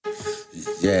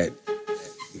Jack.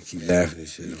 You keep laughing and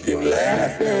shit. Keep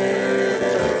laughing.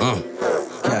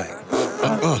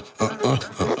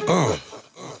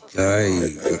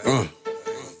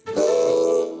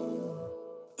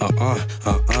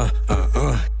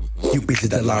 You bitches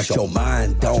that lost your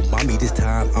mind. Don't mommy this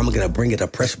time. I'm gonna bring it to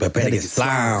pressure, but better get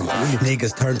slime.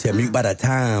 Niggas turn to mute by the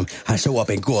time I show up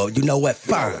and go up. You know what?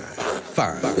 Fine.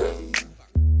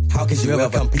 How could you ever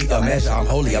compete or measure? I'm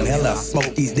holy, I'm hella.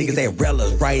 Smoke these niggas, they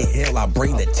rellas. Right in hell, I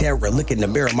bring the terror. Look in the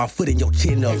mirror, my foot in your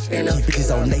chin up. Keep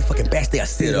bitches on they fucking back, they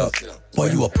sit up. Boy,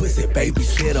 you a pussy, baby.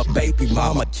 Sit up, baby.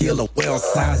 Mama killer,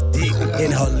 well-sized dick in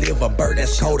her liver. Bird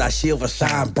that's cold, I shiver,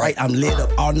 shine bright. I'm lit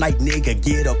up all night, nigga.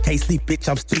 Get up. Can't sleep, bitch,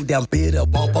 I'm still down bitter.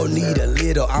 Won't need a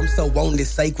little. I'm so on this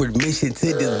sacred mission to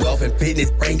this wealth and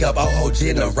fitness. Bring up a whole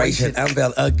generation.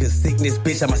 Unveil a good sickness,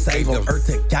 bitch. I'ma save them. Earth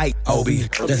to Geit, Obi.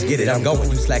 Let's get it, I'm going.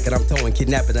 You slacking, I'm towing.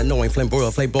 Kidnapping, annoying,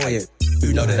 flamboyant.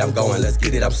 You know that I'm going, let's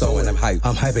get it, I'm sewing, I'm hype.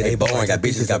 I'm hyping, they boring. Got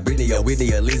bitches, got Britney, or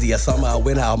Whitney, or Lizzie, or Summer, a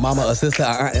winner, a mama, a sister, a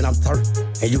aunt, and I'm turned.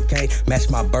 And you can't match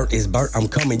my burnt, it's burnt. I'm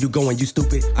coming, you going, you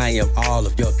stupid. I am all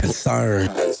of your concern.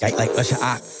 Like Usher,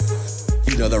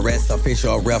 you know the rest,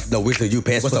 official ref, no whistle, you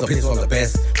pass. What's the piss on the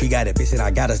best? We got it, bitch, and I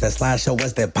got us. That slideshow,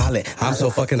 what's that pilot? I'm so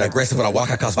fucking aggressive when I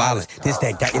walk, I cause violence. This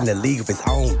that guy in the league of his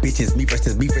own. Bitches, me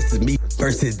versus me versus me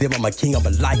versus them. I'm a king, I'm a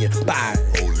lion. Bye.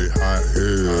 Holy hot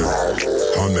head,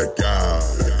 I'm that guy.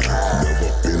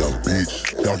 Never been a bitch,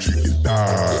 y'all chicken die.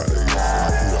 I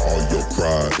hear all your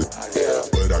cries,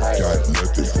 but I got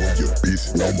nothing for your bitch,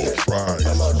 no more tries.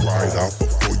 Right out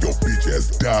before your bitch ass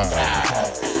die.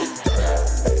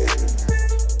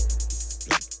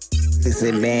 It's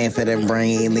a bad for the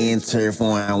brain, alien turf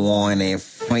on I want it.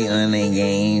 Fight on the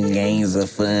game, games of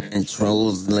fun,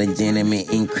 trolls, legitimate,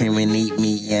 incriminate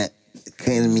me, yeah.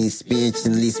 Cause me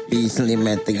spiritually,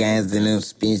 met the guys in them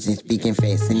spiritually speaking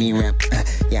fast in me rap.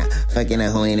 Yeah, fucking a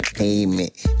hoe in the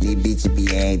pavement. These bitches be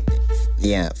acting.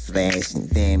 Yeah, flashing,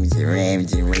 damaging,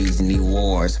 ravaging, raging these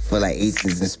wars. Full like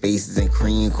aces and spaces and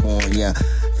cream corn, yeah.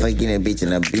 Fucking a bitch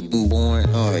and a beating born.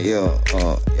 Oh, yeah.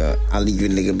 All of you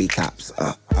nigga be cops.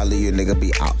 All of you nigga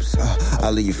be ops.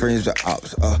 All of you friends are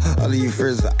ops. All of you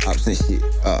friends are ops and shit.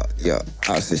 Yeah,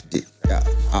 ops and shit. Yeah,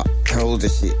 hoes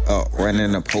and shit.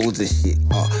 Running up hoes and shit.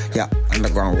 Yeah,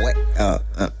 underground what?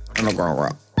 Underground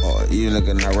rock. You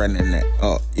nigga not running that.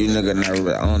 You nigga not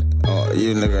really on.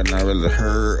 You nigga not really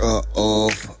heard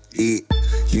of it.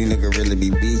 You nigga really be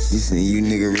bitches and you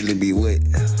nigga really be what?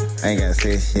 I ain't gotta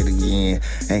say this shit again.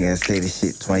 I ain't gotta say this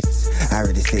shit twice. I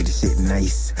already said this shit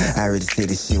nice. I already said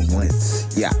this shit once.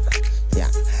 Yeah.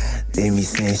 They me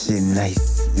saying shit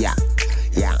nice. Yeah.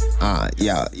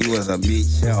 You was a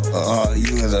bitch,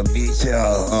 you was a bitch,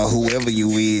 whoever you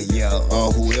is,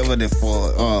 whoever the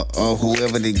for,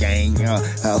 whoever the gang,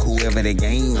 whoever the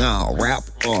gang, rap,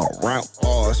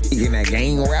 speaking of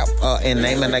gang rap, in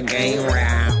name of the gang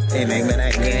rap, in name of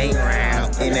the gang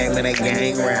rap, in name of the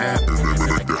gang rap,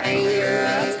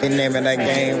 in name of the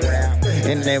gang rap,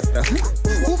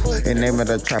 in name of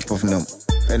the trap of them,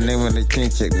 in name of the chin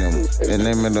check them, in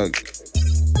name of the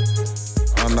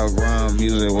underground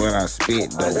music where I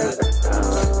spit though.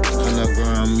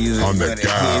 Underground music I'm that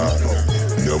guy.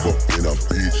 Never been a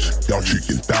bitch. Y'all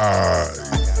chicken die.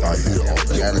 I hear all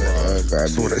the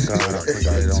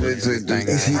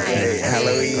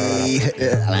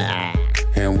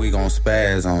and we gon'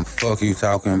 spaz on. Fuck you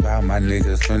talking about, my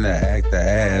niggas finna act the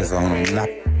ass on them.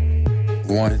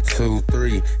 1, 2,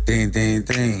 3, ding.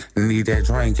 Need that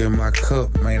drink in my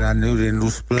cup, man. I knew the new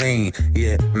spleen.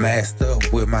 Yeah, masked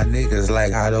up with my niggas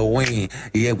like Halloween.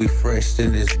 Yeah, we fresh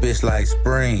in this bitch like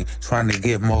spring. Trying to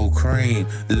get more cream.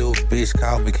 Little bitch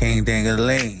called me King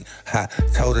Dang-a-ling. I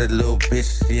told that little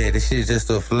bitch, yeah, this shit just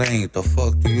a fling. The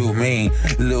fuck do you mean?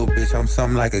 Little bitch, I'm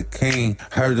something like a king.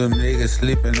 Heard them niggas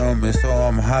sleeping on me, so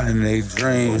I'm hot in their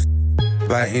dreams.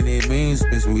 By any means,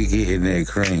 bitch, we getting that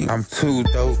cream. I'm too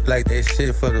dope like that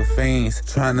shit for the fiends.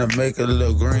 Tryna make a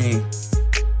little green.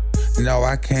 No,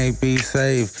 I can't be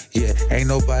saved. Yeah, ain't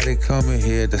nobody coming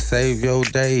here to save your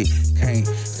day. Can't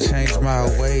change my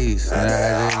ways.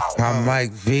 I'm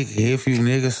Mike Vick, if you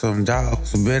niggas some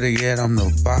dogs. Better yet, I'm the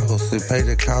boss. It pay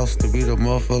the cost to be the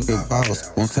motherfucking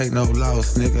boss. Won't take no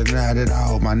loss, nigga, not at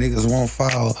all. My niggas won't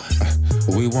fall.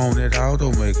 We want it all,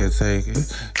 don't make it take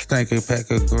it. Stinking pack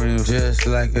of green just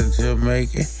like a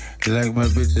Jamaican. Like my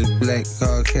bitch is black,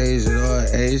 Caucasian, or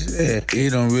Asian. Yeah.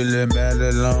 It don't really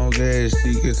matter long as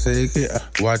she can take it.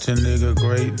 Watch a nigga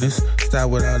greatness. Stop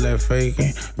with all that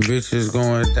faking. Bitches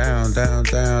going down, down,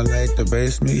 down like the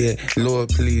basement. Yeah, Lord,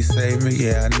 please save me.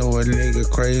 Yeah, I know a nigga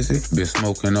crazy. Been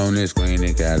smoking on this green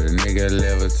and got a nigga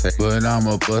levitate. But I'm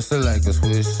a buster like a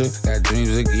swisher. Got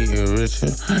dreams of getting richer.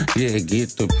 Yeah,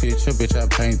 get the picture. Bitch, I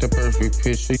paint the perfect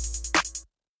picture.